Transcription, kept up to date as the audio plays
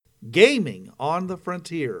Gaming on the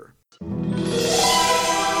Frontier.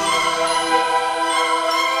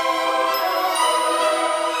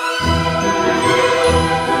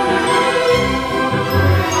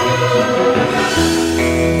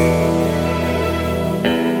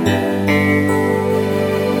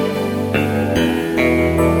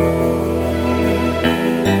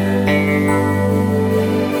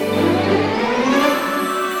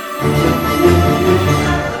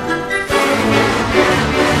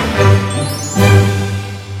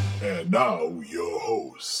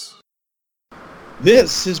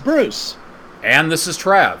 This is Bruce. And this is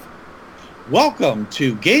Trav. Welcome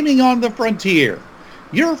to Gaming on the Frontier,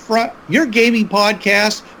 your gaming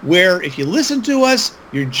podcast where if you listen to us,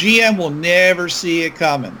 your GM will never see it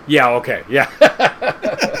coming. Yeah, okay, yeah.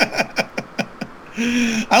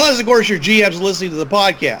 Unless, of course, your GM's listening to the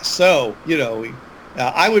podcast. So,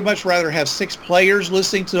 I would much rather have 6 players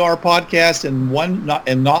listening to our podcast and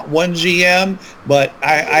not one GM, but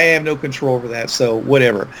I have no control over that. So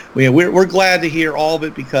whatever. We're glad to hear all of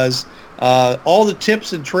it because all the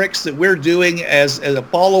tips and tricks that we're doing as a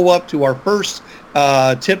follow-up to our first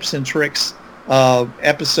tips and tricks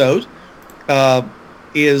episode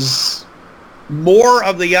is more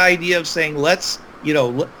of the idea of saying let's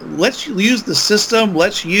use the system,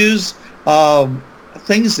 let's use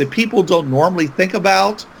things that people don't normally think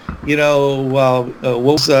about, blind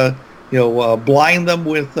them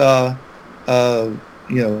with,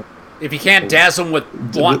 If you can't dazzle them with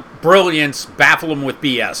brilliance, baffle them with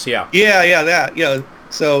BS, yeah.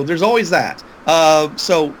 So there's always that.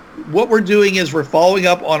 So what we're doing is we're following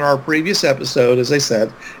up on our previous episode, as I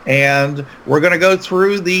said, and we're going to go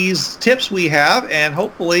through these tips we have, and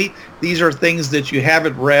hopefully these are things that you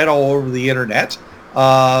haven't read all over the internet.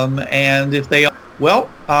 And if they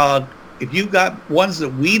if you've got ones that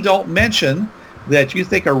we don't mention that you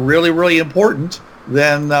think are really, really important,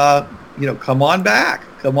 then, come on back.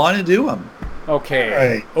 Come on and do them. Okay.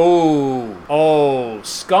 Right.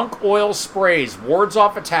 Skunk oil sprays, wards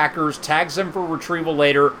off attackers, tags them for retrieval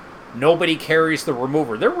later. Nobody carries the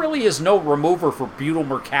remover. There really is no remover for Butyl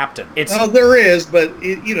Mercaptan. There is, but,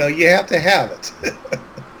 you have to have it.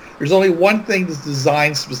 There's only one thing that's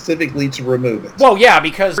designed specifically to remove it. Well, yeah,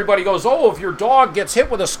 because everybody goes, if your dog gets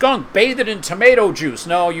hit with a skunk, bathe it in tomato juice.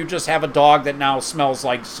 No, you just have a dog that now smells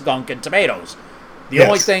like skunk and tomatoes. The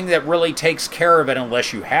only thing that really takes care of it,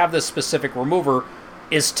 unless you have this specific remover,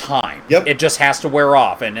 is time. Yep. It just has to wear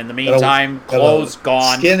off, and in the meantime, clothes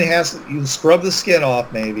gone. You can scrub the skin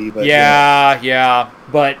off maybe, but yeah.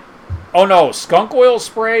 But skunk oil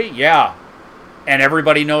spray, yeah. And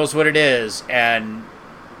everybody knows what it is, and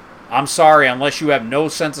I'm sorry, unless you have no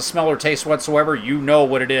sense of smell or taste whatsoever, you know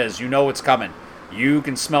what it is. You know it's coming. You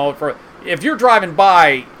can smell it if you're driving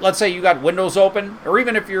by, let's say you got windows open, or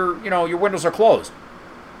even if your windows are closed,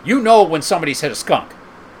 you know when somebody's hit a skunk.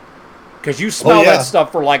 Because you smell that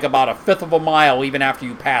stuff for like about 1/5 of a mile even after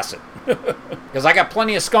you pass it. Because I got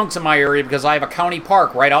plenty of skunks in my area because I have a county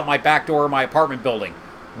park right out my back door of my apartment building.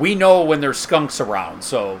 We know when there's skunks around,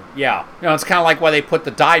 so yeah. It's kind of like why they put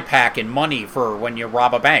the dye pack in money for when you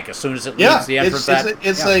rob a bank. As soon as it leaves the entrance,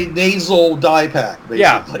 it's a nasal dye pack,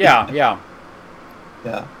 basically. Yeah.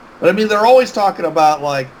 But I mean, they're always talking about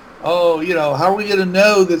like, how are we going to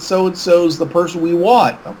know that so-and-so's the person we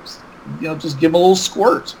want? Just give them a little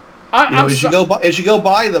squirt. As you go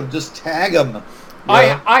by them, just tag them.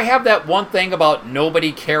 I have that one thing about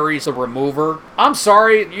nobody carries a remover. I'm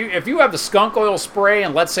sorry, if you have the skunk oil spray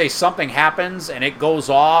and let's say something happens and it goes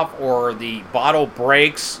off or the bottle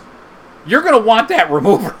breaks, you're going to want that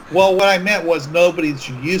remover. Well, what I meant was nobody that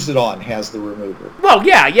you use it on has the remover. Well,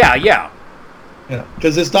 yeah.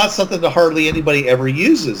 Because it's not something that hardly anybody ever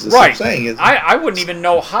uses. Is right. What I'm saying. I wouldn't even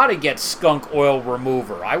know how to get skunk oil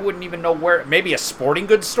remover. I wouldn't even know where. Maybe a sporting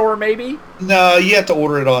goods store, maybe? No, you have to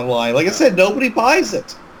order it online. Like I said, nobody buys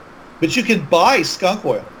it. But you can buy skunk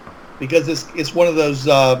oil because it's one of those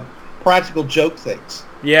practical joke things.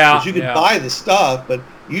 Yeah. Because you can buy the stuff, but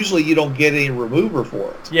usually you don't get any remover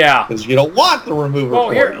for it. Yeah. Because you don't want the remover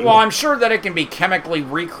for it. Well, I'm sure that it can be chemically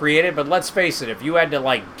recreated, but let's face it, if you had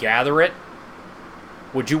to, gather it,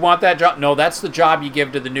 would you want that job? No, that's the job you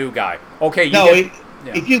give to the new guy. Okay,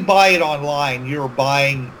 if you buy it online, you're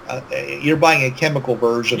buying a chemical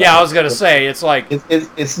version. Yeah, I was gonna say it's like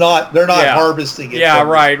it's not. They're not harvesting it. Yeah,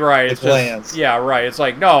 right. It's plants. Yeah, right. It's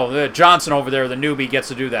like no, Johnson over there, the newbie, gets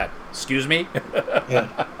to do that. Excuse me.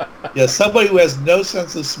 Yeah. Somebody who has no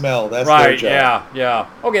sense of smell. That's their job. Yeah.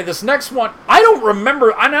 Okay, this next one, I don't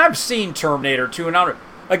remember. And I've seen Terminator 2, and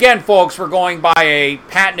again, folks, we're going by a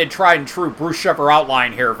patented, tried and true Bruce Sheffer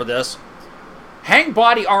outline here for this. Hang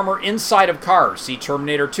body armor inside of cars. See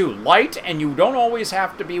Terminator 2. Light, and you don't always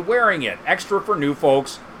have to be wearing it. Extra for new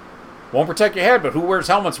folks. Won't protect your head, but who wears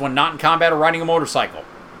helmets when not in combat or riding a motorcycle?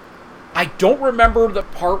 I don't remember the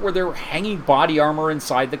part where they were hanging body armor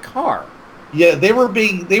inside the car. Yeah, they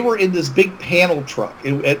were in this big panel truck.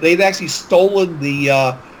 They'd actually stolen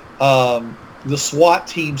the SWAT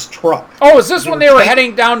team's truck. Oh, is this when they were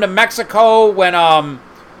heading down to Mexico when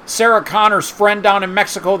Sarah Connor's friend down in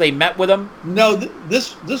Mexico, they met with him? No,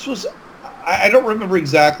 this was, I don't remember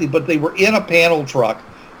exactly, but they were in a panel truck,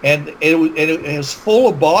 and it was full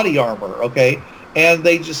of body armor, okay? And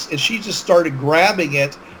she just started grabbing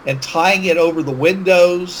it and tying it over the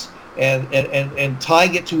windows and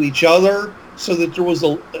tying it to each other so that there was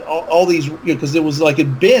all these, because it was like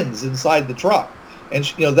in bins inside the truck. And,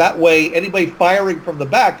 that way anybody firing from the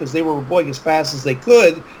back, because they were going as fast as they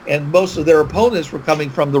could, and most of their opponents were coming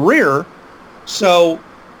from the rear. So,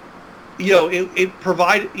 it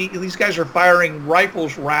provided, these guys are firing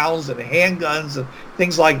rifles, rounds, and handguns and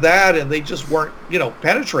things like that, and they just weren't,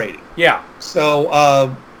 penetrating. Yeah. So,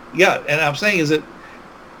 and I'm saying is that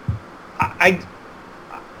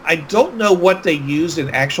I don't know what they used in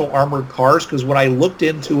actual armored cars, because when I looked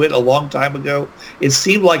into it a long time ago, it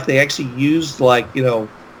seemed like they actually used like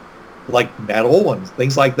metal and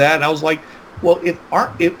things like that. And I was like, well, if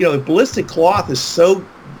ballistic cloth is so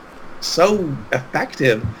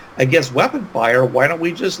effective against weapon fire, why don't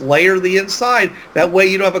we just layer the inside? That way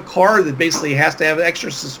you don't have a car that basically has to have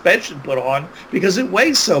extra suspension put on because it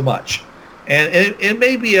weighs so much. And it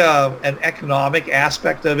may be an economic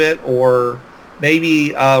aspect of it, or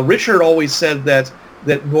maybe Richard always said that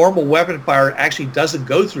normal weapon fire actually doesn't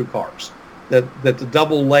go through cars. That the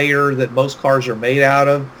double layer that most cars are made out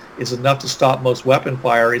of is enough to stop most weapon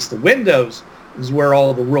fire. It's the windows is where all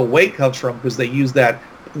of the real weight comes from, because they use that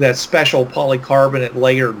special polycarbonate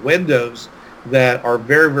layered windows that are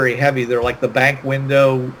very, very heavy. They're like the bank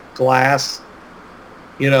window glass,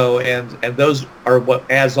 and those are what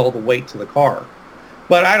adds all the weight to the car.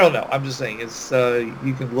 But I don't know. I'm just saying it's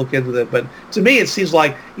you can look into that. But to me, it seems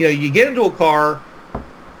like you get into a car,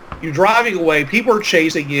 you're driving away, people are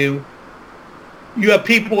chasing you. You have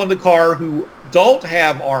people in the car who don't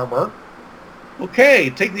have armor. Okay,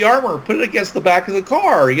 take the armor, put it against the back of the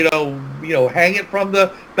car. Hang it from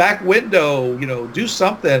the back window. Do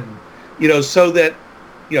something. So that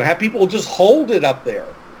have people just hold it up there,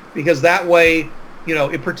 because that way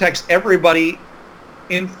it protects everybody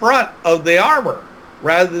in front of the armor,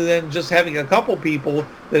 rather than just having a couple people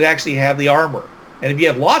that actually have the armor. And if you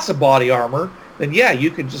have lots of body armor, then yeah, you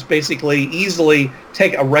could just basically easily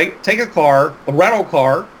take a rental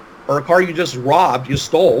car, or a car you just robbed, you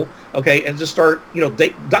stole, okay, and just start,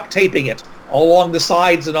 duct taping it all along the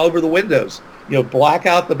sides and over the windows. Black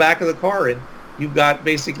out the back of the car, and you've got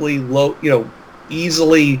basically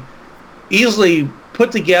easily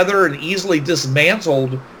put together and easily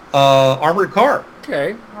dismantled armored car.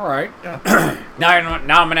 Okay, all right. Yeah. Now I'm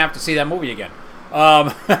going to have to see that movie again.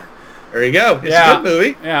 There you go. It's a good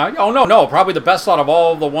movie. Yeah. Oh, no. Probably the best out of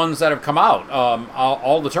all the ones that have come out.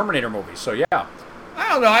 All the Terminator movies. So, yeah. I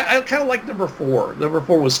don't know. I kind of like number 4. Number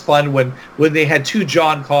 4 was fun when they had 2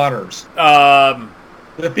 John Connors.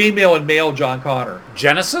 The female and male John Connor.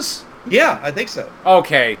 Genesis? Yeah, I think so.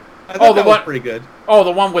 Okay. I thought that was pretty good. Oh,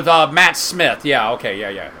 the one with Matt Smith. Yeah, okay,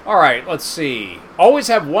 yeah. All right, let's see. Always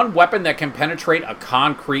have one weapon that can penetrate a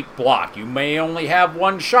concrete block. You may only have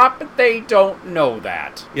one shot, but they don't know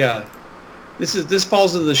that. Yeah. This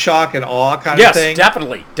falls into the shock and awe kind of thing.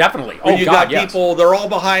 Yes, definitely. When you got people, they're all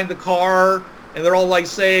behind the car, and they're all like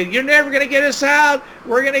saying, "You're never going to get us out.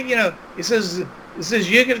 We're going to, it says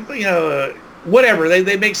you can, whatever."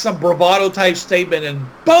 They make some bravado type statement, and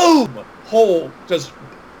boom, hole just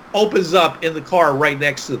opens up in the car right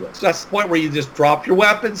next to them. So that's the point where you just drop your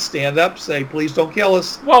weapon, stand up, say, "Please don't kill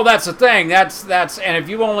us." Well, that's the thing. That's and if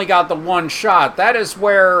you only got the one shot, that is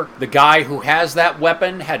where the guy who has that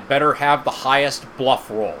weapon had better have the highest bluff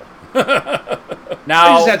roll.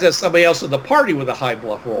 Now, you just have to have somebody else in the party with a high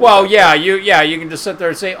bluff roll. Well, you can just sit there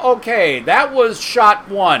and say, "Okay, that was shot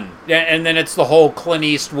 1," and then it's the whole Clint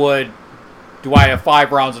Eastwood. Do I have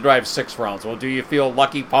 5 rounds or do I have 6 rounds? Well, do you feel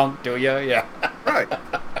lucky, punk? Do you? Yeah. Right.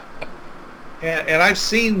 And I've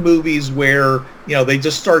seen movies where they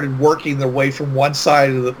just started working their way from one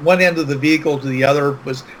end of the vehicle to the other,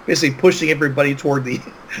 was basically pushing everybody toward the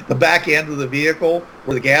back end of the vehicle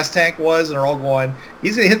where the gas tank was, and they're all going,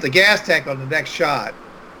 "He's going to hit the gas tank on the next shot,"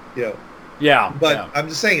 Yeah. But I'm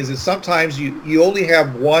just saying is that sometimes you only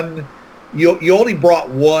have one, you only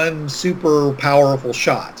brought one super powerful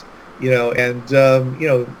shot,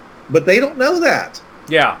 but they don't know that.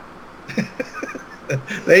 Yeah.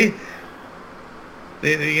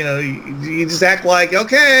 You know, you just act like,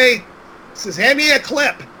 okay, says, hand me a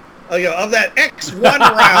clip of that X1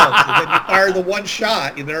 round. And then you fire the one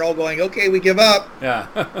shot, and they're all going, okay, we give up. Yeah.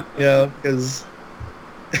 You know, because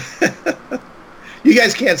you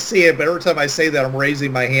guys can't see it, but every time I say that, I'm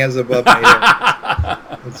raising my hands above my head.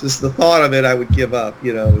 It's just the thought of it, I would give up.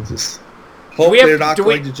 You know, it's just hope they're not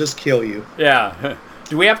going to just kill you. Yeah.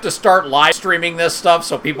 Do we have to start live streaming this stuff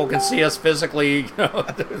so people can see us physically?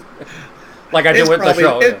 Like I did with the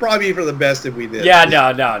show. It'd probably be for the best if we did. Yeah,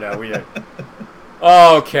 no, we did.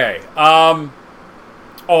 Okay. Oh,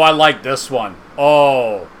 I like this one.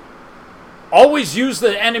 Oh. Always use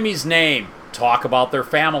the enemy's name. Talk about their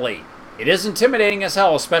family. It is intimidating as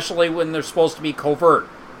hell, especially when they're supposed to be covert.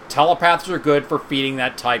 Telepaths are good for feeding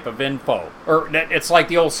that type of info. Or it's like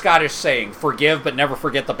the old Scottish saying, forgive but never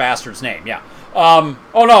forget the bastard's name. Yeah. Oh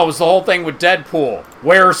no, it was the whole thing with Deadpool.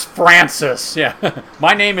 Where's Francis? Yeah.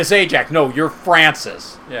 My name is Ajax. No, you're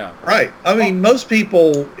Francis. Yeah. Right. I mean, most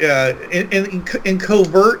people in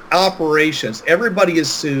covert operations, everybody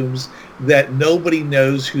assumes that nobody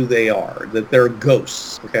knows who they are, that they're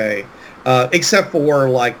ghosts. Okay. Except for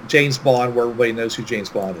like James Bond, where everybody knows who James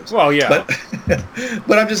Bond is. Well, yeah.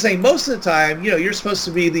 But I'm just saying, most of the time, you know, you're supposed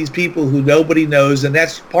to be these people who nobody knows, and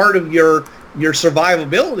that's part of your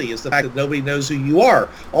survivability is the fact that nobody knows who you are.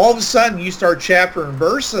 All of a sudden, you start chapter and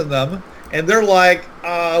versing them, and they're like,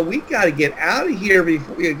 we got to get out of here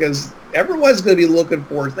because everyone's going to be looking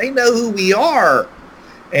for us. They know who we are.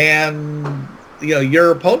 And, you know,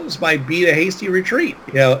 your opponents might beat a hasty retreat,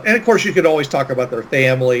 you know. And, of course, you could always talk about their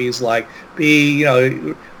families, like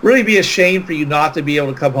really be ashamed for you not to be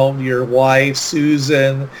able to come home to your wife,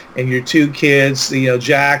 Susan, and your two kids, you know,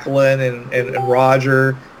 Jacqueline and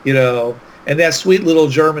Roger, you know, and that sweet little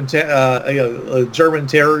German terrier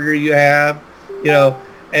you have, you know,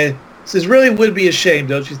 and it says really would be a shame,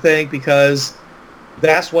 don't you think? Because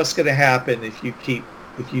that's what's going to happen if you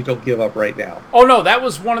don't give up right now. Oh no, that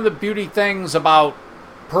was one of the beauty things about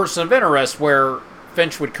Person of Interest, where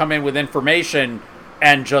Finch would come in with information,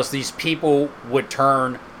 and just these people would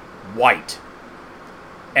turn white.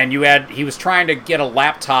 And he was trying to get a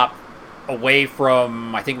laptop away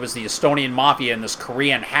from, I think it was the Estonian Mafia, and this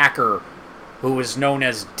Korean hacker who is known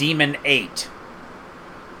as Demon 8.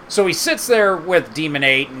 So he sits there with Demon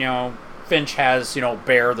 8, and, you know, Finch has, you know,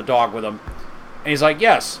 Bear, the dog, with him. And he's like,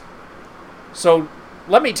 yes. So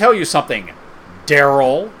let me tell you something,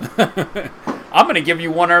 Daryl. I'm going to give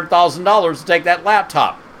you $100,000 to take that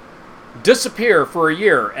laptop. Disappear for a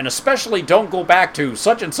year, and especially don't go back to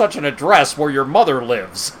such and such an address where your mother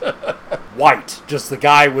lives. White. Just the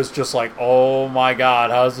guy was just like, oh my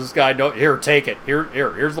God, how's this guy know? Here, take it.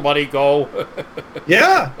 Here's the money. Go.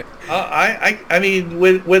 Yeah. I mean,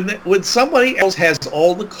 when somebody else has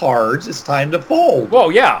all the cards, it's time to fold.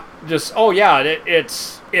 Well, yeah. Just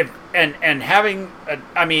it's if and having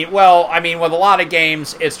with a lot of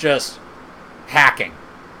games, it's just hacking.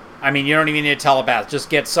 I mean, you don't even need a telepath.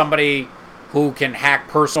 Just get somebody who can hack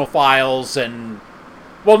personal files and...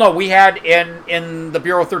 Well, no, we had in the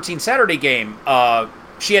Bureau 13 Saturday game,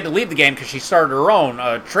 she had to leave the game because she started her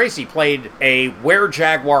own. Tracy played a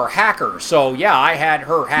Were-Jaguar hacker. So, yeah, I had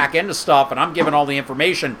her hack into stuff, and I'm giving all the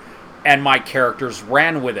information, and my characters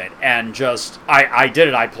ran with it. And just, I did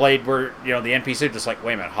it. I played where, you know, the NPC just like,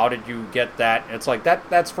 wait a minute, how did you get that? It's like,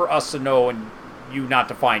 that's for us to know and you not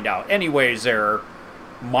to find out. Anyways,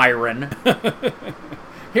 Myron.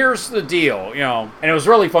 Here's the deal, you know. And it was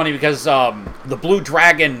really funny because the Blue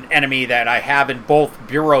Dragon enemy that I have in both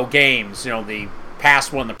Bureau games, you know, the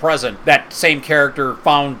past one, the present, that same character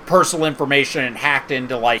found personal information and hacked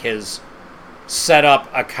into, like, his setup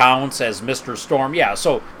accounts as Mr. Storm. Yeah,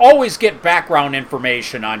 so always get background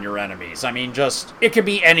information on your enemies. I mean, just, it could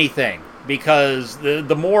be anything. Because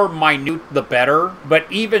the more minute, the better. But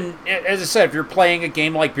even, as I said, if you're playing a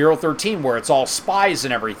game like Bureau 13 where it's all spies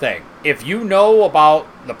and everything, if you know about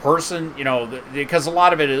the person, you know, because a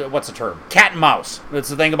lot of it is, what's the term? Cat and mouse. That's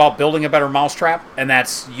the thing about building a better mousetrap, and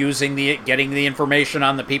that's getting the information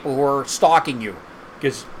on the people who are stalking you.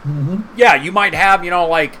 Because, yeah, you might have, you know,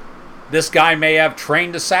 like, this guy may have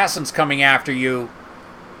trained assassins coming after you.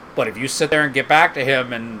 But if you sit there and get back to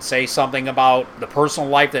him and say something about the personal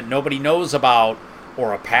life that nobody knows about,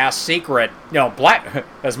 or a past secret, you know,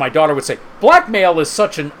 as my daughter would say, blackmail is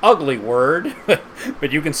such an ugly word.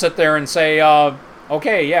 But you can sit there and say,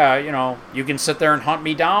 okay, yeah, you know, you can sit there and hunt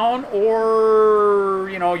me down, or,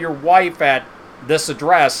 you know, your wife at this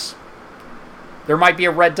address, there might be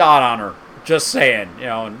a red dot on her. Just saying, you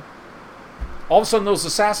know. And all of a sudden those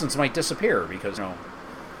assassins might disappear because, you know,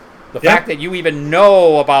 The fact that you even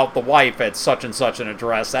know about the wife at such and such an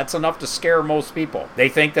address, that's enough to scare most people. They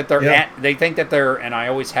think that they're, and I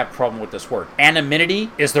always have problem with this word. Anonymity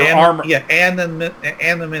is their armor. Yeah,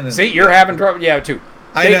 anonymity. See, you're having trouble. Yeah, too.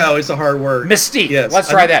 I know, it's a hard word. Mystique. Yes. Let's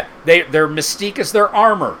try that. Their mystique is their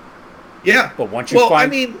armor. Yeah. But once you find... I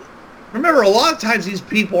mean, remember, a lot of times these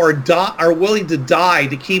people are willing to die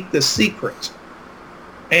to keep this secret.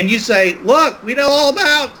 And you say, look, we know all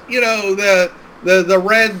about, the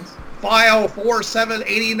red file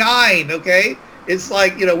 4789, okay? It's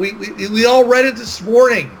like, we all read it this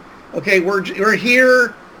morning. Okay, we're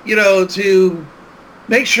here, to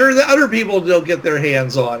make sure that other people don't get their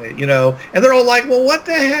hands on it, And they're all like, well, what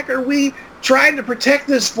the heck are we trying to protect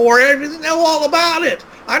this for? Everything know all about it.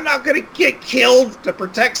 I'm not going to get killed to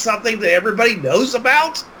protect something that everybody knows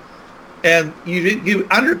about. And you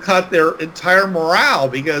undercut their entire morale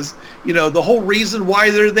because, the whole reason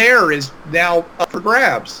why they're there is now up for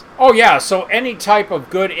grabs. Oh, yeah. So any type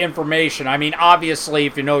of good information, I mean, obviously,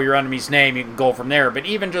 if you know your enemy's name, you can go from there. But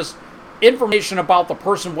even just information about the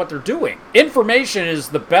person, what they're doing. Information is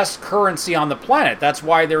the best currency on the planet. That's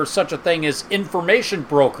why there's such a thing as information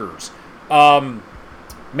brokers.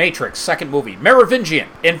 Matrix, second movie. Merovingian.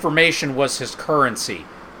 Information was his currency.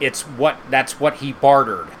 That's what he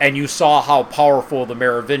bartered. And you saw how powerful the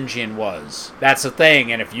Merovingian was. That's the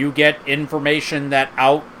thing. And if you get information that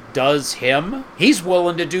outdoes him, he's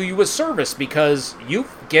willing to do you a service because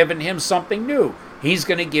you've given him something new. He's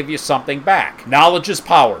going to give you something back. Knowledge is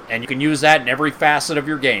power, and you can use that in every facet of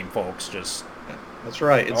your game, folks. That's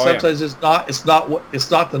right. And sometimes it's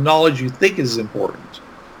not the knowledge you think is important.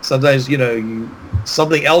 Sometimes,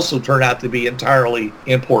 something else will turn out to be entirely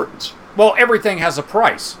important. Well, everything has a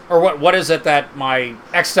price. Or what is it that my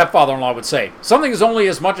ex-stepfather-in-law would say? Something is only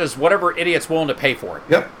as much as whatever idiot's willing to pay for it.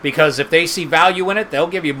 Yep. Because if they see value in it, they'll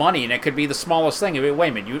give you money, and it could be the smallest thing. Wait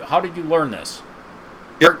a minute, how did you learn this?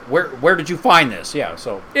 Yep. Where did you find this? Yeah,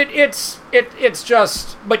 so it's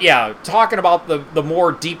just... But yeah, talking about the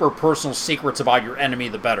more deeper personal secrets about your enemy,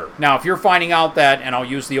 the better. Now, if you're finding out that, and I'll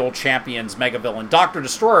use the old Champions mega villain, Dr.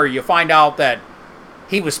 Destroyer, you find out that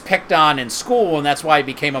he was picked on in school, and that's why he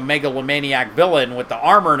became a megalomaniac villain with the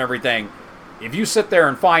armor and everything. If you sit there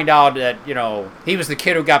and find out that, he was the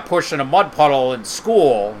kid who got pushed in a mud puddle in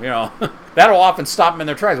school, that'll often stop them in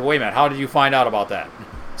their tracks. Wait a minute, how did you find out about that?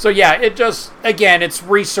 So yeah, it's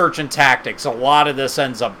research and tactics. A lot of this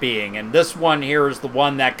ends up being, and this one here is the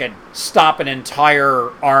one that could stop an entire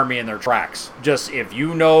army in their tracks. Just if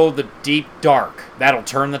you know the deep dark, that'll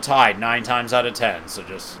turn the tide 9 times out of 10. So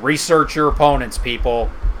just research your opponents, people.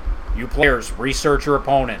 You players, research your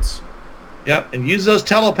opponents. Yep, and use those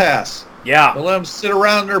telepaths. Yeah. Don't let them sit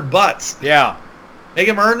around their butts. Yeah. Make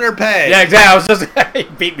them earn their pay. Yeah, exactly. He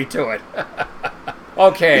beat me to it.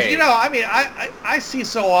 Okay. I see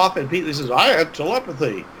so often people says, I have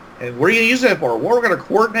telepathy. And what are you going to use that for? Well, we're going to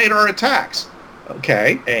coordinate our attacks.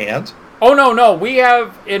 Okay, and? Oh, no. We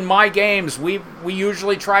have, in my games, we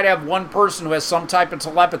usually try to have one person who has some type of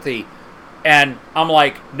telepathy. And I'm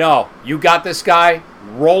like, no, you got this guy?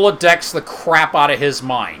 Rolodex the crap out of his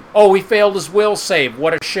mind. Oh, he failed his will save.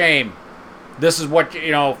 What a shame. This is what,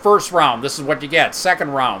 first round, this is what you get.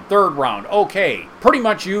 Second round, third round, okay. Pretty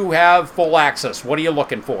much you have full access. What are you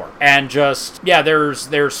looking for? And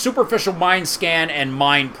there's superficial mind scan and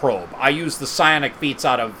mind probe. I use the psionic feats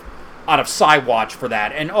out of Psywatch for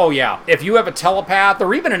that. And oh yeah, if you have a telepath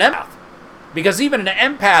or even an empath, because even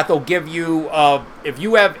an empath will give you, if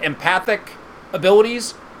you have empathic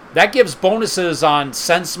abilities, that gives bonuses on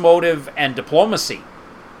sense motive and diplomacy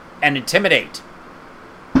and intimidate.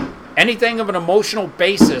 Anything of an emotional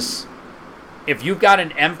basis, if you've got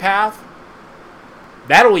an empath,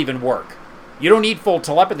 that'll even work. You don't need full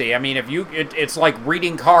telepathy. I mean, it's like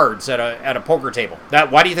reading cards at a poker table.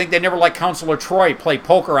 Why do you think they never let Counselor Troy play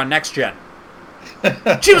poker on Next Gen?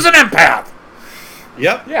 She was an empath.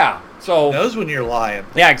 Yep. Yeah. So he knows when you're lying.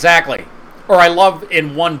 Yeah, exactly. Or I love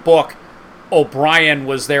in one book, O'Brien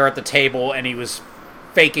was there at the table and he was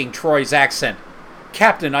faking Troy's accent.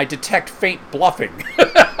 Captain, I detect faint bluffing.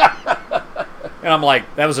 And I'm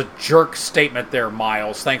like, that was a jerk statement there,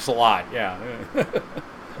 Miles. Thanks a lot. Yeah. I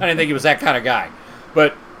didn't think he was that kind of guy.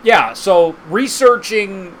 But, yeah, so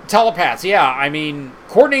researching telepaths, yeah, I mean,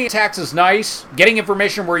 coordinating attacks is nice. Getting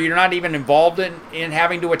information where you're not even involved in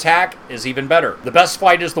having to attack is even better. The best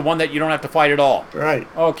fight is the one that you don't have to fight at all. Right.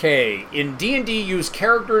 Okay, in D&D, use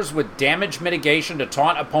characters with damage mitigation to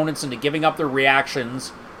taunt opponents into giving up their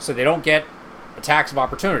reactions so they don't get attacks of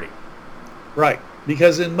opportunity. Right,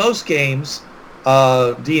 because in most games,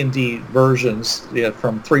 D&D versions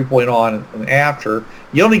from 3.0 on and after,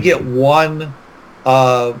 you only get one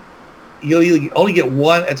you only get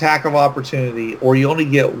one attack of opportunity, or you only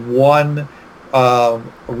get one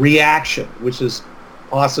reaction, which is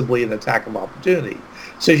possibly an attack of opportunity.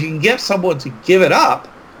 So if you can get someone to give it up,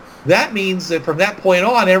 that means that from that point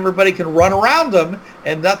on, everybody can run around them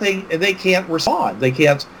and they can't respond. They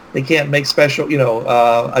can't make special,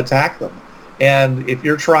 attack them. And if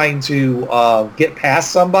you're trying to get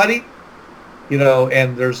past somebody,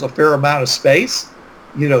 and there's a fair amount of space,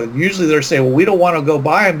 usually they're saying, well, we don't want to go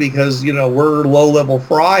by them because, we're low-level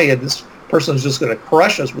fry and this person's just going to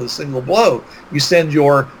crush us with a single blow. You send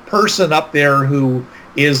your person up there who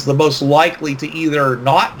is the most likely to either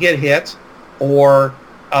not get hit, or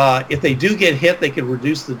if they do get hit, they can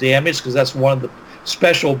reduce the damage, because that's one of the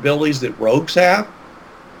special abilities that rogues have.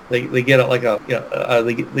 They get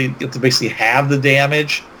they get to basically have the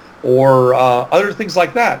damage, or other things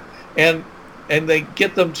like that, and they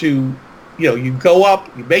get them to, you go up,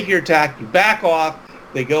 you make your attack, you back off,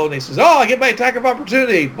 they go and they says, oh, I get my attack of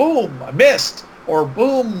opportunity, boom, I missed, or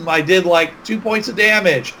boom, I did like 2 points of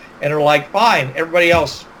damage, and they're like, fine, everybody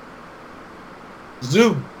else,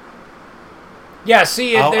 zoom. Yeah,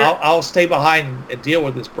 see, I'll stay behind and deal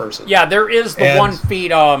with this person. Yeah, there is the 1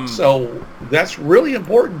 feet. So that's really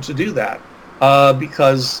important to do that,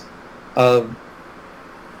 because a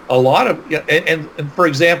lot of and for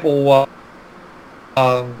example,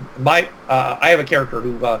 I have a character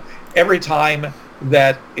who every time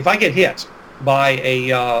that if I get hit by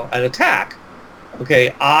an attack,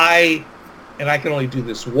 okay, I can only do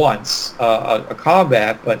this once a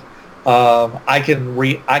combat, but I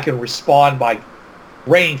can respond by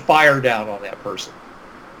raining fire down on that person.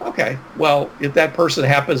 Okay, well, if that person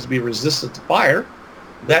happens to be resistant to fire,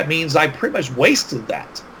 that means I pretty much wasted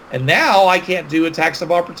that, and now I can't do attacks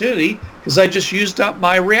of opportunity because I just used up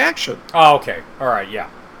my reaction. Oh, okay, all right, yeah.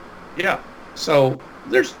 So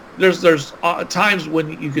there's times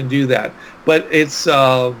when you can do that, but it's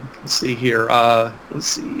let's see here.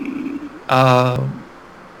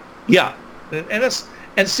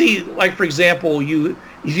 And see, like, for example,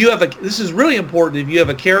 if you have this is really important if you have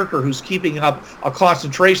a character who's keeping up a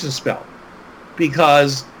concentration spell,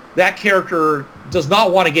 because that character does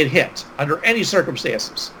not want to get hit under any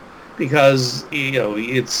circumstances, because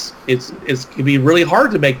it can be really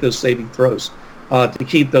hard to make those saving throws to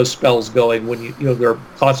keep those spells going when they're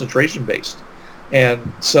concentration based. And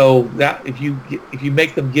so that if you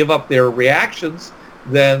make them give up their reactions,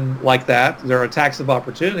 then like that, their attacks of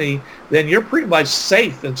opportunity, then you're pretty much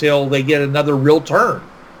safe until they get another real turn.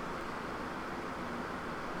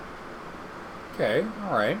 Okay,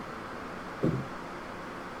 all right.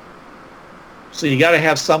 So you got to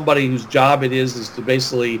have somebody whose job it is to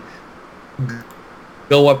basically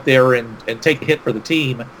go up there and take a hit for the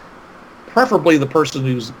team. Preferably the person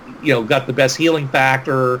who's got the best healing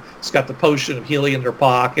factor. It's got the potion of healing in their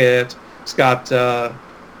pocket. It's got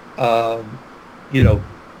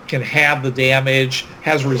can have the damage,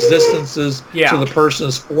 has resistances to the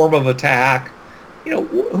person's form of attack.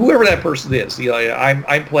 Whoever that person is.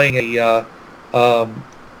 I'm playing a I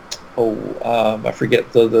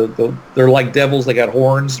forget they're like devils. They got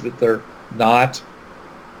horns, but they're not.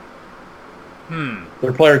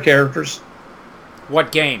 They're player characters.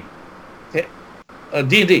 What game?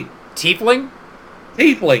 D&D. Tiefling?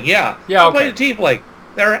 Tiefling, yeah. Yeah, I'm playing a Tiefling.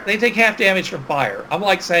 They take half damage from fire. I'm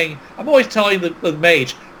always telling the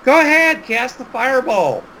mage, go ahead, cast the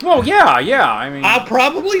fireball. Oh, yeah. I mean, I'll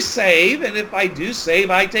probably save, and if I do save,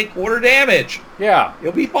 I take quarter damage. Yeah.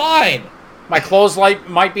 You'll be fine. My clothes light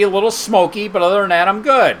might be a little smoky, but other than that, I'm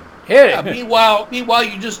good. Hit it. Meanwhile,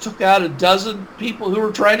 you just took out a dozen people who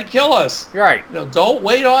were trying to kill us. Right. Don't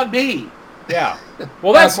wait on me. Yeah.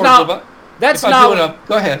 Well, that's not... That's not.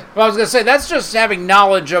 Go ahead. Well, I was going to say that's just having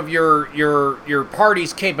knowledge of your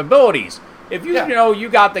party's capabilities. If you you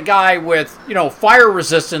got the guy with fire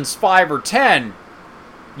resistance 5 or 10,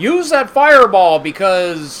 use that fireball,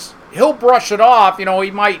 because he'll brush it off. He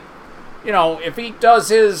might, if he does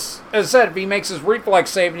his, as I said, if he makes his reflex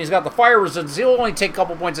save and he's got the fire resistance, he'll only take a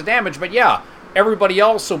couple points of damage. But yeah, everybody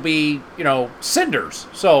else will be cinders.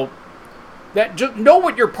 So. That just know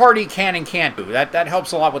what your party can and can't do. That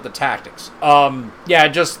helps a lot with the tactics.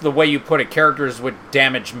 Just the way you put it, characters with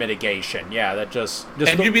damage mitigation. Yeah, that just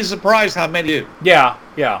and you'd be surprised how many do. Yeah.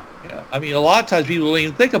 I mean, a lot of times people don't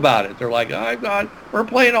even think about it. They're like, oh God, we're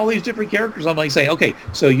playing all these different characters. I'm like saying, okay,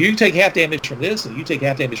 so you take half damage from this, and you take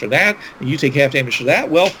half damage from that, and you take half damage from that.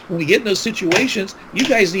 Well, when we get in those situations, you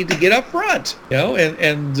guys need to get up front.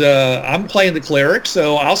 And I'm playing the cleric,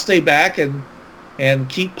 so I'll stay back and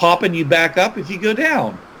keep popping you back up if you go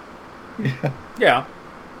down. Yeah.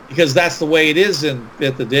 Because that's the way it is in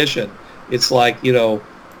 5th edition. It's like, you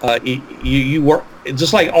work,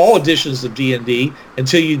 just like all editions of D&D,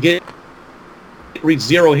 until you reach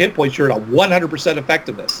 0 hit points, you're at a 100%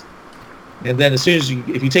 effectiveness. And then as soon as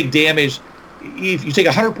if you take damage, if you take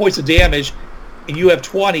 100 points of damage and you have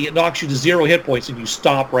 20, it knocks you to 0 hit points and you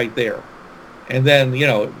stop right there. And then,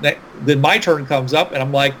 then my turn comes up and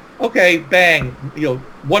I'm like, okay, bang,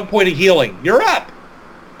 1 point of healing. You're up.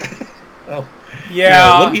 Oh,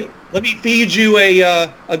 yeah. Let me feed you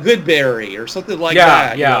a good berry or something like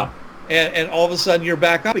that. Yeah. And all of a sudden you're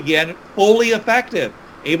back up again, fully effective,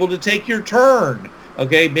 able to take your turn.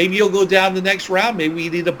 Okay, maybe you'll go down the next round. Maybe we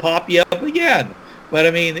need to pop you up again. But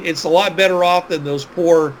I mean, it's a lot better off than those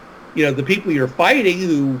poor, the people you're fighting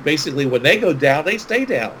who basically when they go down, they stay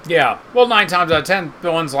down. Yeah. Well, 9 times out of 10,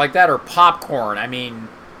 the ones like that are popcorn. I mean,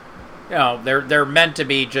 they're meant to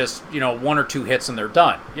be just, 1 or 2 hits and they're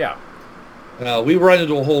done. Yeah. We run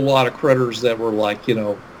into a whole lot of critters that were like,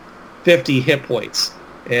 50 hit points.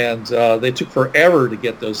 And they took forever to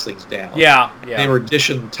get those things down. Yeah. They were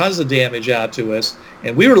dishing tons of damage out to us.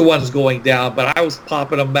 And we were the ones going down, but I was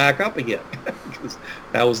popping them back up again. Because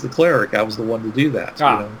that was the cleric. I was the one to do that.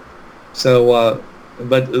 So,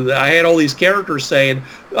 but I had all these characters saying,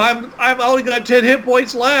 I've only got 10 hit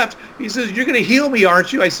points left. He says, you're going to heal me,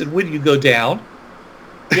 aren't you? I said, when you go down?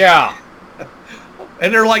 Yeah.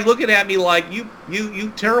 And they're like looking at me like, you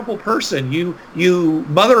terrible person, you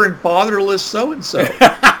mother and fatherless so-and-so.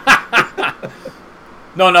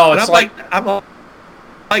 No, it's I'm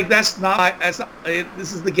like, that's not,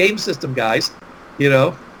 this is the game system, guys.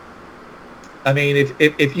 I mean,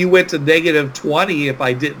 if you went to -20, if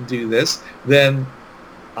I didn't do this, then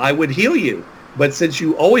I would heal you. But since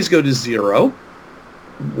you always go to 0,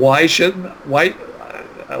 why shouldn't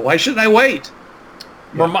I wait?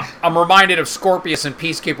 I'm reminded of Scorpius in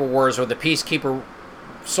Peacekeeper Wars, where the Peacekeeper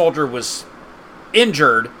soldier was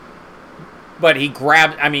injured, but he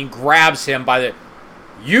grabs him by the,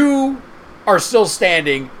 you are still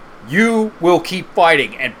standing, you will keep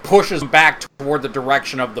fighting, and pushes him back toward the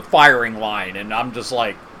direction of the firing line. And I'm just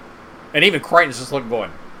like, and even Crichton's just looking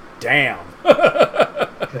going, damn.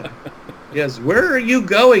 Yes, where are you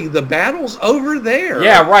going? The battle's over there.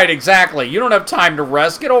 Yeah, right, exactly. You don't have time to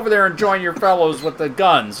rest. Get over there and join your fellows with the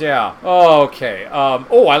guns. Yeah. Okay. I've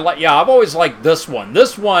always liked this one.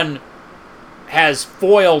 This one has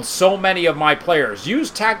foiled so many of my players. Use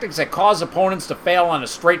tactics that cause opponents to fail on a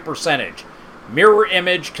straight percentage. Mirror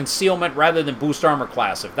image, concealment rather than boost armor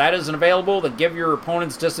class. If that isn't available, then give your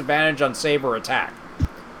opponents disadvantage on save or attack.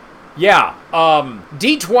 Yeah,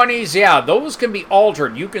 D20s, yeah, those can be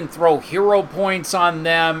altered. You can throw hero points on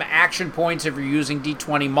them, action points if you're using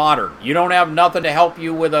D20 Modern. You don't have nothing to help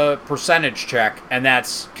you with a percentage check, and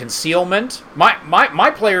that's concealment.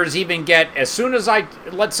 My players even get, as soon as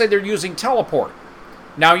let's say they're using teleport.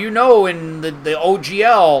 Now, in the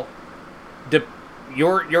OGL,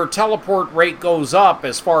 your teleport rate goes up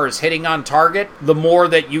as far as hitting on target, the more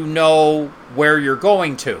that you know where you're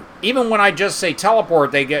going to. Even when I just say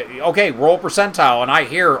teleport, they get, okay, roll percentile, and I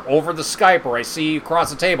hear over the Skype or I see across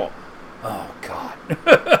the table, oh,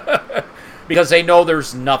 God. Because they know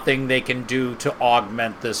there's nothing they can do to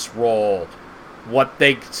augment this roll. What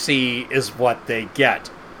they see is what they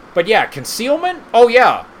get. But yeah, concealment? Oh,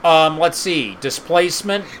 yeah. Let's see.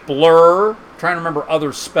 Displacement, blur. Trying to remember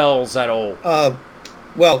other spells that'll...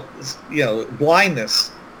 Well,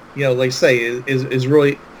 blindness, they say is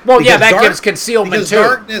really... Well, yeah, that gives concealment too.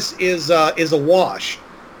 Darkness is a wash.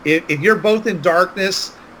 If you're both in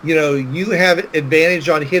darkness, you have advantage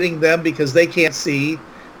on hitting them because they can't see,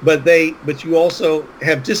 but you also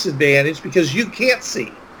have disadvantage because you can't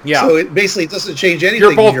see. Yeah. So it basically doesn't change anything.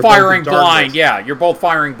 You're both firing blind. Yeah, you're both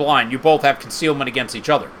firing blind. You both have concealment against each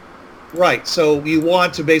other. Right. So you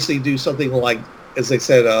want to basically do something like, as I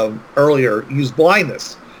said earlier, use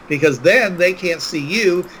blindness. Because then they can't see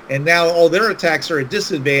you, and now all their attacks are at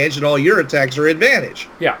disadvantage, and all your attacks are advantage.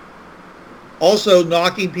 Yeah. Also,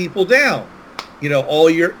 knocking people down.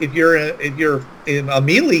 If you're in a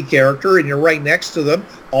melee character and you're right next to them,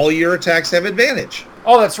 all your attacks have advantage.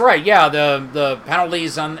 Oh, that's right. Yeah, the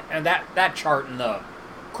penalties on that chart in the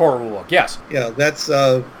core rulebook. Yes. Yeah, that's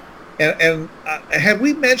and have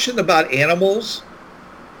we mentioned about animals?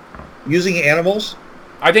 Using animals?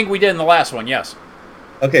 I think we did in the last one. Yes.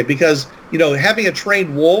 Okay, because having a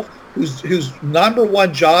trained wolf whose number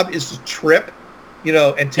one job is to trip,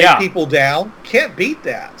 and take people down, can't beat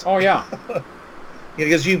that. Oh yeah.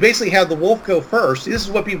 Because you basically have the wolf go first. This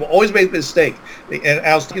is what people always make the mistake. And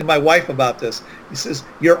I was talking to my wife about this. He says,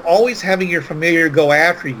 you're always having your familiar go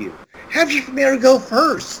after you. Have your familiar go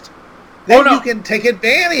first. Then you can take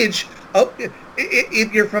advantage of,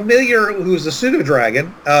 if you're familiar, who's a pseudo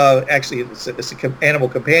dragon, actually it's an animal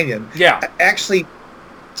companion. Yeah. Actually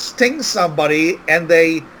stings somebody and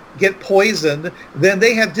they get poisoned, then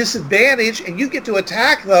they have disadvantage, and you get to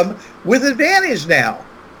attack them with advantage now.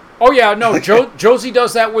 Oh yeah, no, Josie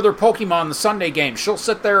does that with her Pokemon in the Sunday game. She'll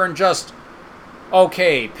sit there and just,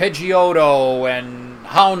 okay, Pidgeotto and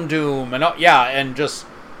Houndoom and just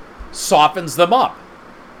softens them up.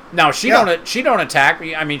 Now she don't attack.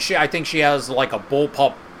 I mean, I think she has like a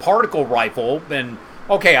bullpup particle rifle, and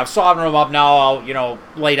okay, I've softened them up. Now I'll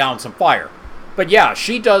lay down some fire. But yeah,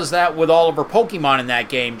 she does that with all of her Pokemon in that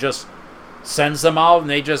game. Just sends them out,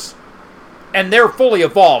 and they're fully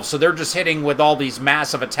evolved, so they're just hitting with all these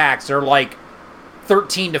massive attacks. They're like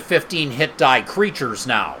 13 to 15 hit die creatures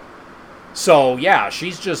now. So yeah,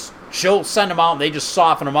 she'll send them out, and they just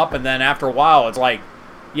soften them up, and then after a while, it's like,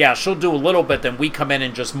 yeah, she'll do a little bit, then we come in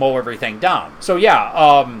and just mow everything down. So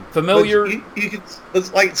yeah, familiar. You can,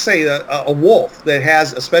 let's like say a wolf that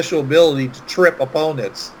has a special ability to trip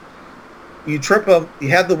opponents. You trip them. You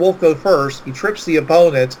have the wolf go first. He trips the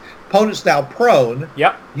opponent. Opponent's now prone.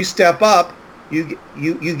 Yep. You step up. You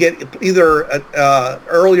get either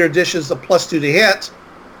earlier additions of +2 to hit,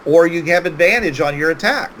 or you have advantage on your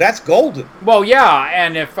attack. That's golden. Well, yeah,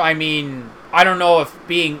 and I don't know if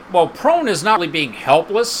prone is not really being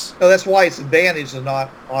helpless. No, that's why it's advantage and not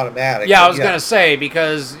automatic. Yeah, I was going to say,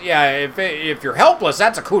 because, if you're helpless,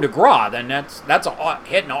 that's a coup de grace, then that's a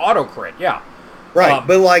hit and an auto crit, yeah. Right,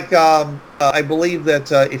 but like, I believe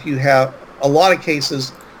that if you have, a lot of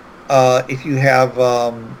cases, if you have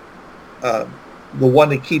the one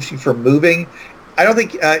that keeps you from moving, I don't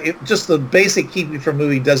think, just the basic keeping you from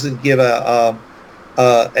moving doesn't give an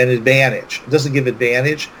advantage. It doesn't give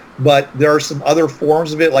advantage. But there are some other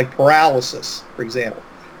forms of it, like paralysis, for example.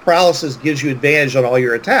 Paralysis gives you advantage on all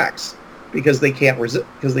your attacks because they can't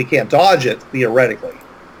dodge it theoretically,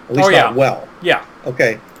 at least not well. Yeah.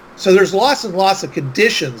 Okay. So there's lots and lots of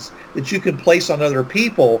conditions that you can place on other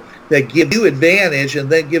people that give you advantage and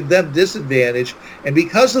then give them disadvantage. And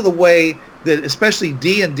because of the way that especially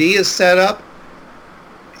D&D is set up,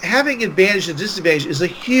 having advantage and disadvantage is a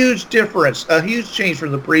huge difference, a huge change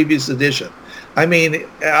from the previous edition. I mean,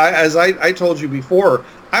 as I told you before,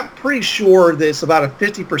 I'm pretty sure that it's about a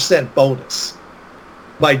 50% bonus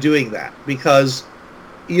by doing that because,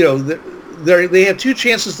 they have 2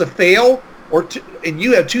 chances to fail and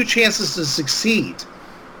you have 2 chances to succeed.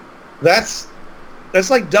 That's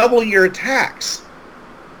like double your attacks.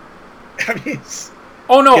 I mean,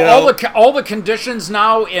 oh no, all the conditions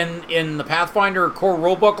now in the Pathfinder core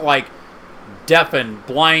rulebook, like deafened,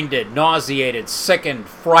 blinded, nauseated, sickened,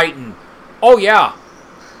 frightened. Oh yeah,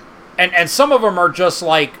 and some of them are just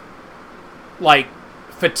like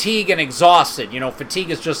fatigue and exhausted. Fatigue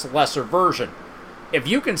is just a lesser version. If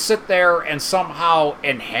you can sit there and somehow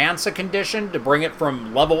enhance a condition to bring it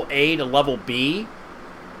from level A to level B,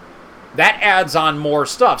 that adds on more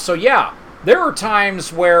stuff. So yeah, there are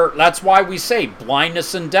times where that's why we say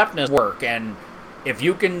blindness and deafness work. And if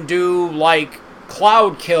you can do like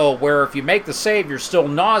Cloud Kill, where if you make the save, you're still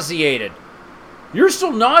nauseated. You're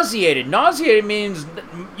still nauseated. Nauseated means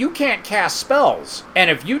you can't cast spells. And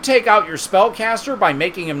if you take out your spellcaster by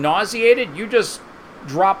making him nauseated, you just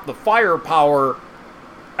drop the firepower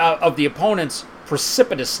of the opponents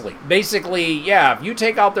precipitously. Basically, yeah, if you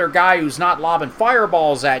take out their guy who's not lobbing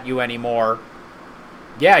fireballs at you anymore,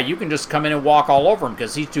 yeah, you can just come in and walk all over him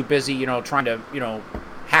because he's too busy, trying to,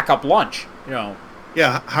 hack up lunch,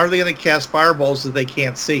 Yeah, how are they going to cast fireballs that they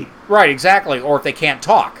can't see? Right, exactly. Or if they can't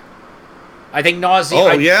talk. I think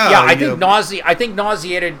nauseated. I think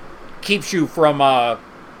nauseated keeps you from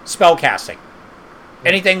spell casting.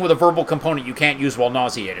 Anything with a verbal component you can't use while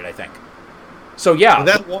nauseated, I think. So yeah,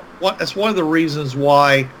 that's one of the reasons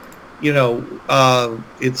why,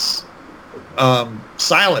 it's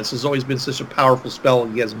silence has always been such a powerful spell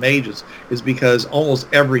against mages, is because almost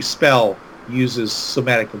every spell uses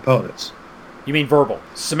somatic components. You mean verbal?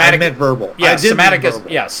 Somatic. I meant verbal. Yeah, somatic is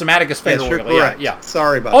somatic is fatal. Yes, you're correct. Yeah.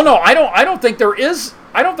 Sorry about. Oh no, I don't think there is.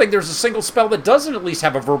 I don't think there's a single spell that doesn't at least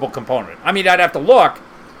have a verbal component. I mean, I'd have to look.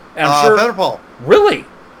 And I'm sure. Featherfall. Really?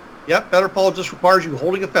 Yep, Featherfall just requires you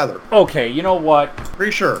holding a feather. Okay, you know what?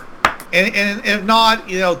 Pretty sure. And if not,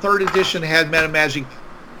 3rd edition had metamagic.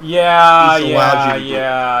 Yeah.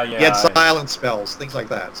 Get silent spells, things like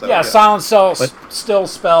that. So, silent still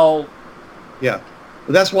spell. Yeah.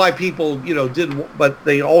 But that's why people, but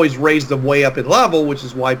they always raised them way up in level, which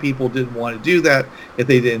is why people didn't want to do that if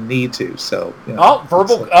they didn't need to. So,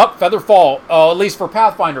 verbal, Featherfall, at least for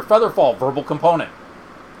Pathfinder, Featherfall, verbal component.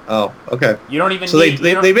 Oh, okay. You don't even So need...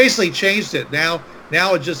 they basically changed it. Now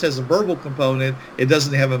it just has a verbal component. It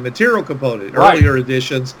doesn't have a material component. Right. Earlier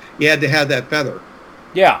editions, you had to have that feather.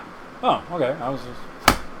 Yeah. Oh, okay.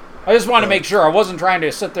 I just wanted to make sure. I wasn't trying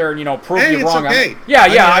to sit there and, prove Hey, you it's wrong. okay.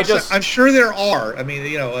 Yeah, I'm sure there are. I mean,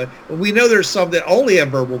 we know there's some that only have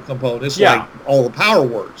verbal components, Yeah. like all the power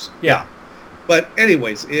words. Yeah. But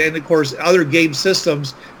anyways, and of course, other game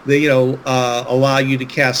systems, they allow you to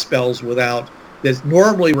cast spells that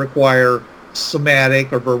normally require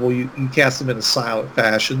somatic or verbal. You cast them in a silent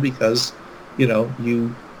fashion because,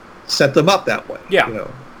 you set them up that way. Yeah.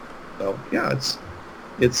 So yeah,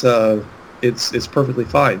 it's perfectly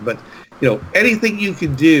fine. But anything you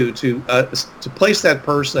can do to place that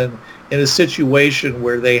person in a situation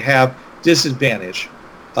where they have disadvantage,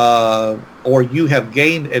 or you have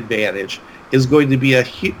gained advantage, is going to be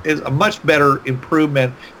a much better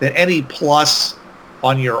improvement than any plus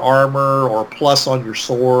on your armor or plus on your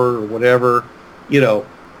sword or whatever,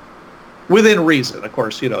 within reason. Of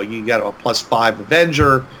course, you got a +5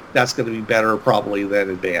 Avenger. That's going to be better probably than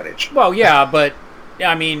advantage. Well, yeah, but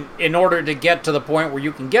I mean, in order to get to the point where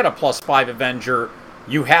you can get a +5 Avenger,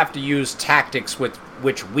 you have to use tactics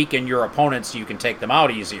which weaken your opponents so you can take them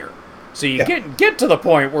out easier. So you get to the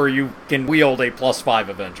point where you can wield a +5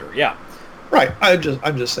 Avenger. Yeah. Right.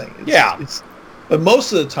 I'm just saying. But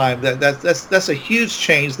most of the time, that's a huge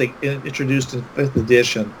change they introduced in 5th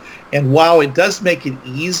edition. And while it does make it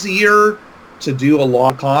easier to do a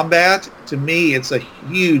lot of combat, to me, it's a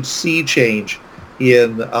huge sea change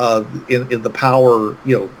in the power,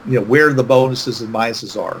 where the bonuses and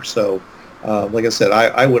minuses are. So, like I said,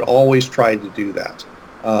 I would always try to do that,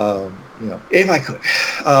 if I could.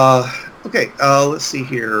 Okay, let's see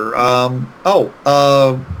here.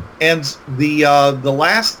 And the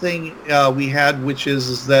last thing we had, which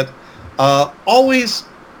is that always,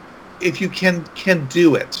 if you can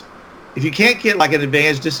do it, if you can't get like an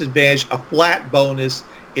advantage, disadvantage, a flat bonus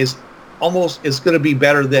is going to be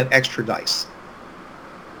better than extra dice.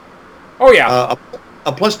 Oh yeah.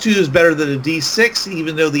 A +2 is better than a D6,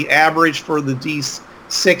 even though the average for the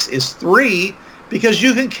D6 is 3, because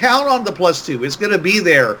you can count on the +2. It's going to be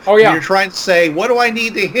there. Oh yeah. You're trying to say, what do I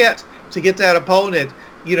need to hit to get that opponent?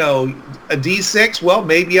 A D6, well,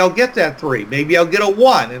 maybe I'll get that 3. Maybe I'll get a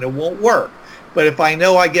 1 and it won't work. But if I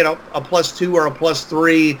know I get a +2 or a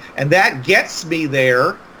 +3 and that gets me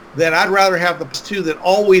there, then I'd rather have the +2 that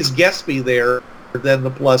always gets me there than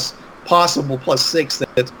the possible +6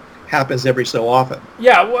 that happens every so often.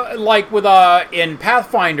 Yeah, like with in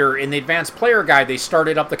Pathfinder, in the Advanced Player Guide, they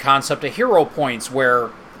started up the concept of hero points, where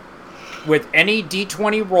with any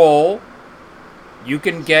D20 roll, you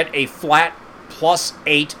can get a flat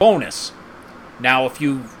 +8 bonus. Now, if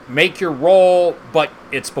you make your roll, but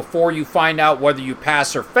it's before you find out whether you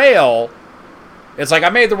pass or fail, it's like, I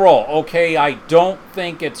made the roll. Okay, I don't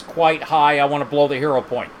think it's quite high. I want to blow the hero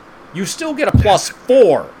point. You still get a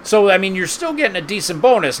 +4. So, I mean, you're still getting a decent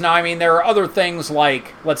bonus. Now, I mean, there are other things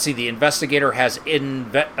like, let's see, the Investigator has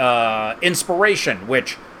Inspiration,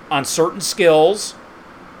 which on certain skills,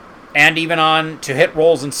 and even on to hit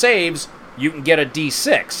rolls and saves, you can get a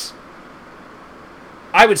D6.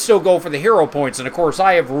 I would still go for the hero points, and of course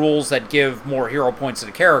I have rules that give more hero points to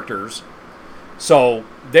the characters. So,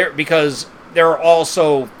 because there are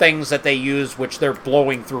also things that they use which they're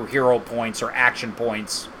blowing through hero points or action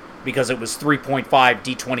points, because it was 3.5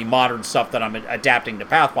 D20 modern stuff that I'm adapting to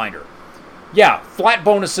Pathfinder. Yeah, flat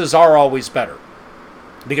bonuses are always better,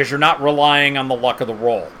 because you're not relying on the luck of the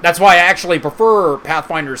roll. That's why I actually prefer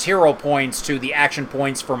Pathfinder's hero points to the action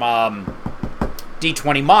points from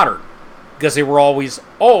D20 modern. Because they were always,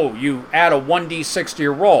 you add a 1d6 to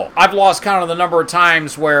your roll. I've lost count of the number of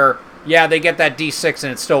times where, they get that d6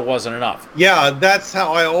 and it still wasn't enough. Yeah, that's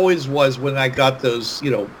how I always was when I got those,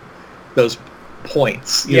 those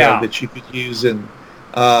points, that you could use. And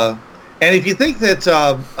if you think that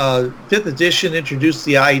 5th edition introduced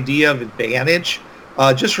the idea of advantage,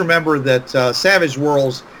 just remember that Savage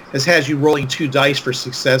Worlds has had you rolling 2 dice for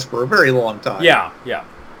success for a very long time. Yeah.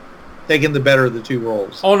 Taking the better of the 2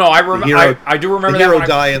 rolls. Oh no, I do remember the that. hero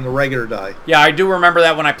die and the regular die. Yeah, I do remember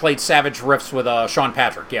that when I played Savage Rifts with Sean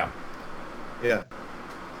Patrick. Yeah.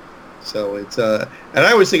 So it's and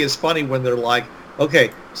I always think it's funny when they're like, okay,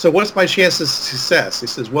 so what's my chance of success? He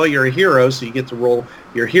says, well, you're a hero, so you get to roll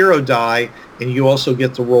your hero die, and you also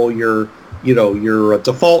get to roll your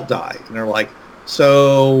default die. And they're like,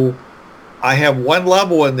 so I have 1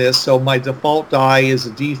 level in this, so my default die is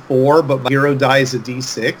a D4, but my hero die is a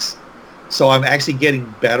D6. So I'm actually getting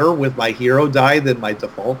better with my hero die than my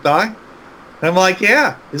default die. And I'm like,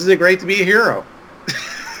 yeah, this is great to be a hero.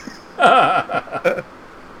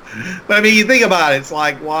 But I mean, you think about it. It's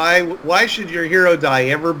like, why should your hero die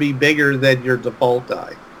ever be bigger than your default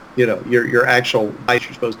die? You know, your actual dice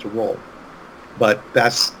you're supposed to roll. But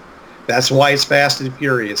that's why it's Fast and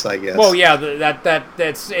Furious, I guess. Well, yeah,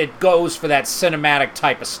 that's it goes for that cinematic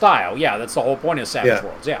type of style. Yeah, that's the whole point of Savage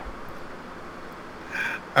Worlds. Yeah.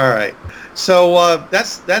 All right. So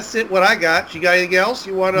that's it. What I got. You got anything else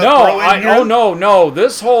you want to throw in here? No.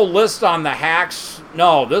 This whole list on the hacks.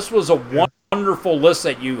 No, this was a wonderful list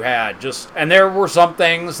that you had. And there were some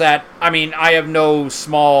things that, I mean, I have no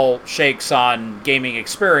small shakes on gaming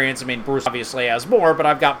experience. I mean, Bruce obviously has more, but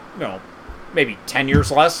I've got, maybe 10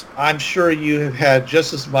 years less. I'm sure you have had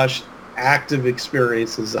just as much active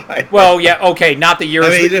experience as I. Well, yeah, okay, not the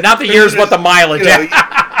years, but the mileage.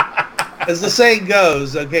 As the saying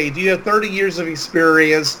goes, okay, do you have 30 years of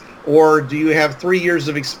experience, or do you have 3 years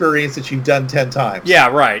of experience that you've done 10 times? Yeah,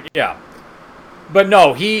 right, yeah. But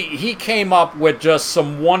no, he came up with just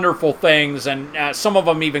some wonderful things, and some of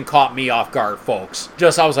them even caught me off guard, folks.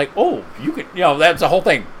 I was like, oh, you can, that's the whole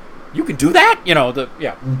thing. You can do that?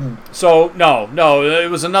 Mm-hmm. So, no,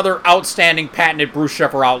 it was another outstanding patented Bruce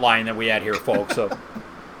Sheffer outline that we had here, folks. So.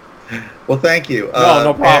 Well, thank you.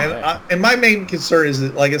 No problem. And my main concern is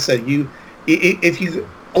that, like I said, a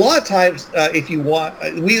lot of times, if you want,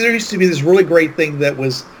 there used to be this really great thing that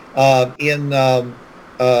was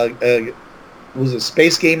was a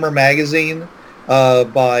Space Gamer magazine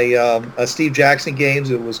by Steve Jackson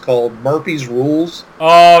Games. It was called Murphy's Rules.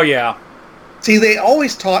 Oh, yeah. See, they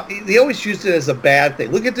always used it as a bad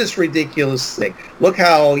thing. Look at this ridiculous thing. Look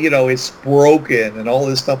how, it's broken and all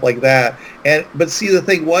this stuff like that. But see, the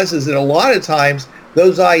thing is that a lot of times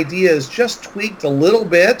those ideas just tweaked a little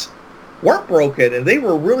bit, weren't broken, and they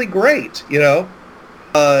were really great, So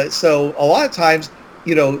a lot of times,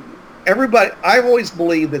 I've always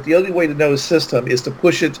believed that the only way to know a system is to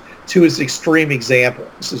push it to its extreme example.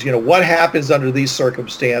 This is, what happens under these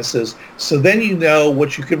circumstances, so then you know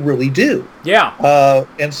what you can really do. Yeah.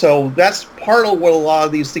 And so that's part of what a lot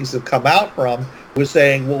of these things have come out from, was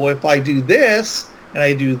saying, well, if I do this and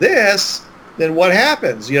I do this, then what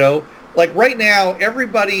happens? Like right now,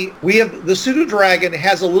 we have the Pseudo Dragon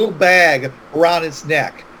has a little bag around its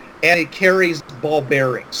neck, and it carries ball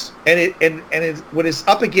bearings. And when it's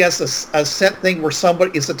up against a set thing where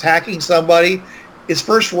somebody is attacking somebody, its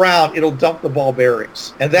first round, it'll dump the ball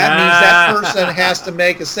bearings. And that means that person has to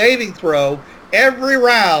make a saving throw every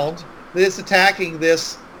round that it's attacking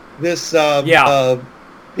this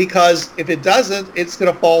because if it doesn't, it's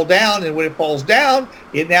going to fall down. And when it falls down,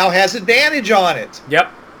 it now has advantage on it.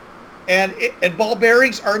 Yep. And ball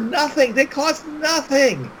bearings are nothing. They cost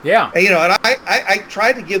nothing. Yeah. And, and I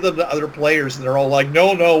tried to give them to other players, and they're all like,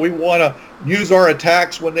 no, we want to use our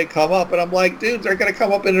attacks when they come up. And I'm like, dude, they're going to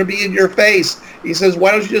come up and it'll be in your face. He says,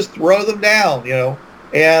 why don't you just throw them down,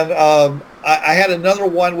 And I had another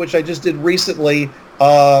one, which I just did recently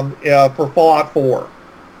for Fallout 4,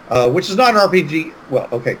 which is not an RPG. Well,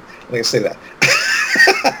 okay, let me say that.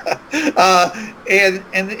 And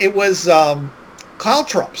it was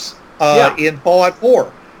caltrops. In Fallout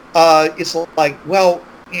 4. It's like, well,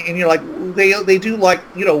 and you're like, they do like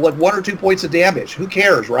 1 or 2 points of damage. Who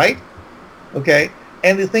cares, right? Okay.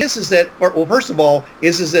 And the thing is that, well, first of all,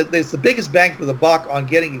 is that it's the biggest bang for the buck on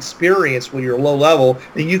getting experience when you're low level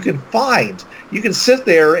that you can find. You can sit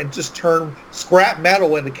there and just turn scrap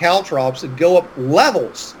metal into caltrops and go up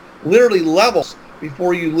levels, literally levels,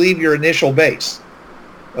 before you leave your initial base.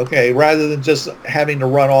 Okay, rather than just having to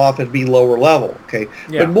run off and be lower level. Okay,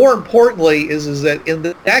 yeah. But more importantly is that in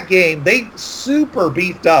that game they super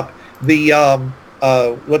beefed up the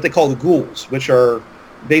what they call the ghouls, which are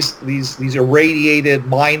basically these irradiated,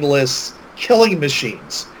 mindless killing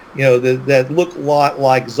machines. That look a lot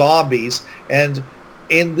like zombies. And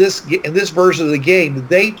in this version of the game,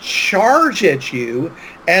 they charge at you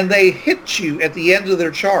and they hit you at the end of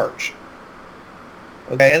their charge.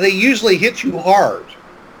 Okay, and they usually hit you hard.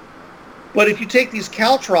 But if you take these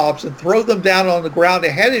caltrops and throw them down on the ground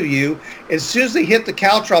ahead of you, as soon as they hit the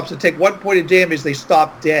caltrops and take 1 point of damage, they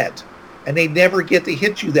stop dead. And they never get to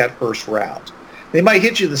hit you that first round. They might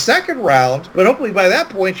hit you the second round, but hopefully by that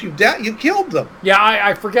point you've killed them. Yeah,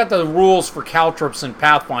 I forget the rules for caltrops in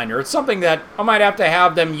Pathfinder. It's something that I might have to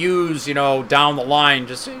have them use, down the line.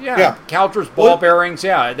 Just caltrops, ball bearings,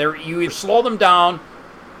 you either slow them down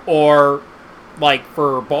or... Like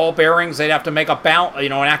for ball bearings, they'd have to make an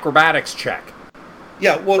acrobatics check.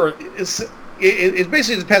 Yeah, well, it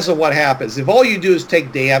basically depends on what happens. If all you do is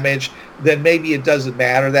take damage, then maybe it doesn't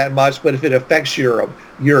matter that much. But if it affects your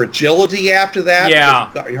agility after that,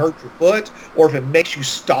 you hurt your foot, or if it makes you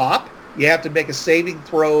stop, you have to make a saving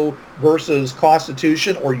throw versus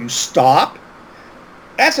Constitution, or you stop.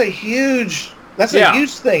 That's a huge Yeah.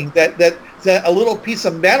 thing that a little piece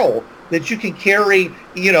of metal that you can carry,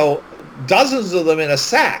 dozens of them in a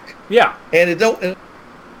sack, Yeah. and it don't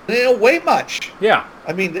weigh much. Yeah.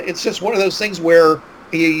 I mean, it's just one of those things where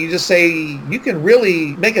you just say you can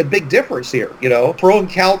really make a big difference here. Throwing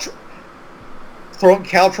caltrops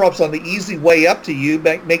on the easy way up to you,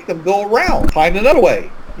 make them go around. Find another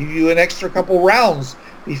way. Give you an extra couple rounds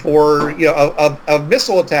before of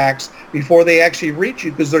missile attacks before they actually reach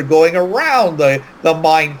you, because they're going around the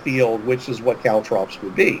minefield, which is what caltrops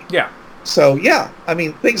would be. Yeah. So yeah, I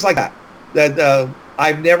mean, things like that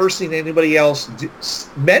I've never seen anybody else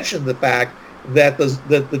mention the fact that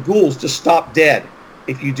the ghouls just stop dead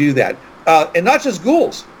if you do that, and not just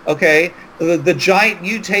ghouls. Okay, the giant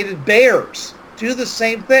mutated bears do the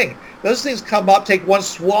same thing. Those things come up, take one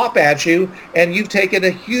swap at you, and you've taken a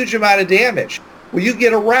huge amount of damage. Well, you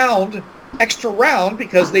get extra round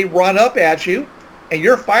because they run up at you, and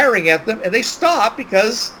you're firing at them, and they stop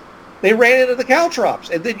because they ran into the caltrops,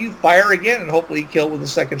 and then you fire again, and hopefully you kill with a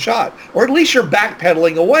second shot, or at least you're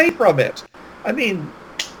backpedaling away from it. I mean,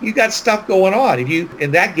 you got stuff going on.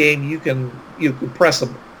 In that game, you can press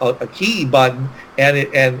a key button,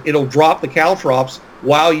 and it'll drop the caltrops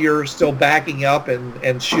while you're still backing up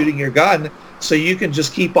and shooting your gun, so you can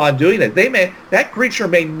just keep on doing it. That creature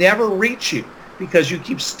may never reach you because you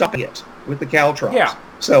keep stopping it with the caltrops. Yeah.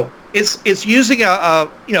 So it's using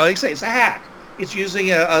they say it's a hack. It's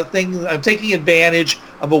using a thing, taking advantage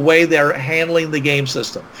of a way they're handling the game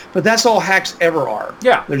system. But that's all hacks ever are.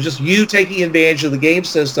 Yeah. They're just you taking advantage of the game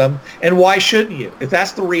system, and why shouldn't you? If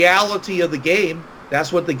that's the reality of the game,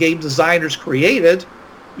 that's what the game designers created,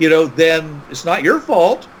 then it's not your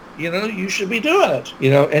fault. You should be doing it.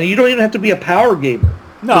 And you don't even have to be a power gamer.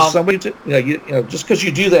 No. Just somebody just because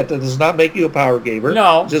you do that does not make you a power gamer.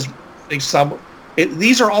 No. Just think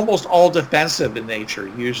these are almost all defensive in nature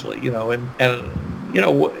usually, and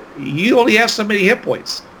you only have so many hit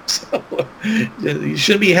points, so you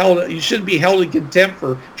shouldn't be held in contempt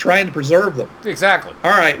for trying to preserve them. Exactly.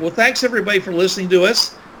 All right. Well, thanks everybody for listening to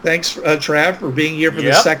us. Thanks, Trav, for being here for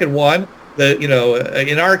the second one.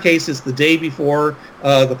 In our case, it's the day before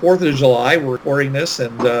the 4th of July. We're recording this,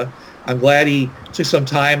 and I'm glad he took some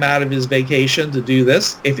time out of his vacation to do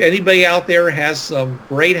this. If anybody out there has some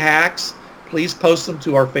great hacks, please post them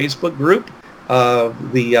to our Facebook group,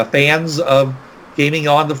 the fans of Gaming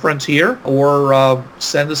on the Frontier, or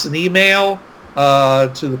send us an email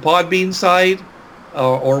to the Podbean site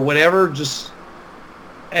or whatever.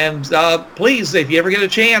 Please, if you ever get a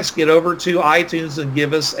chance, get over to iTunes and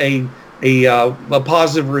give us a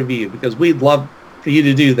positive review, because we'd love for you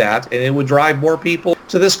to do that, and it would drive more people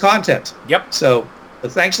to this content. Yep. So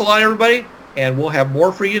thanks a lot, everybody, and we'll have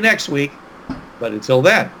more for you next week. But until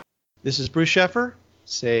then. This is Bruce Sheffer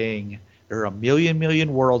saying there are a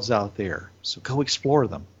million worlds out there, so go explore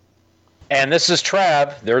them. And this is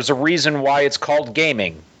Trav. There's a reason why it's called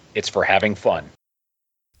gaming. It's for having fun.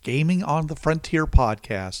 Gaming on the Frontier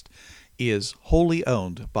podcast is wholly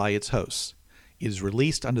owned by its hosts. It is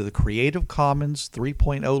released under the Creative Commons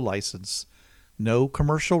 3.0 license. No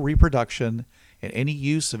commercial reproduction and any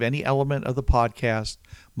use of any element of the podcast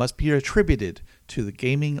must be attributed to the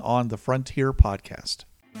Gaming on the Frontier podcast.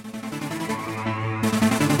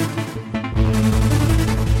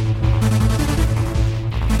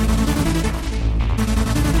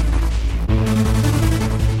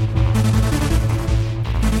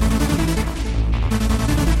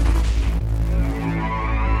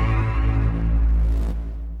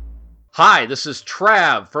 Hi, this is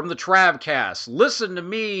Trav from the Travcast. Listen to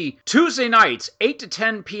me Tuesday nights, 8 to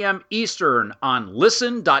 10 p.m. Eastern on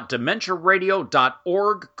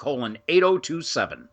listen.dementiaradio.org:8027.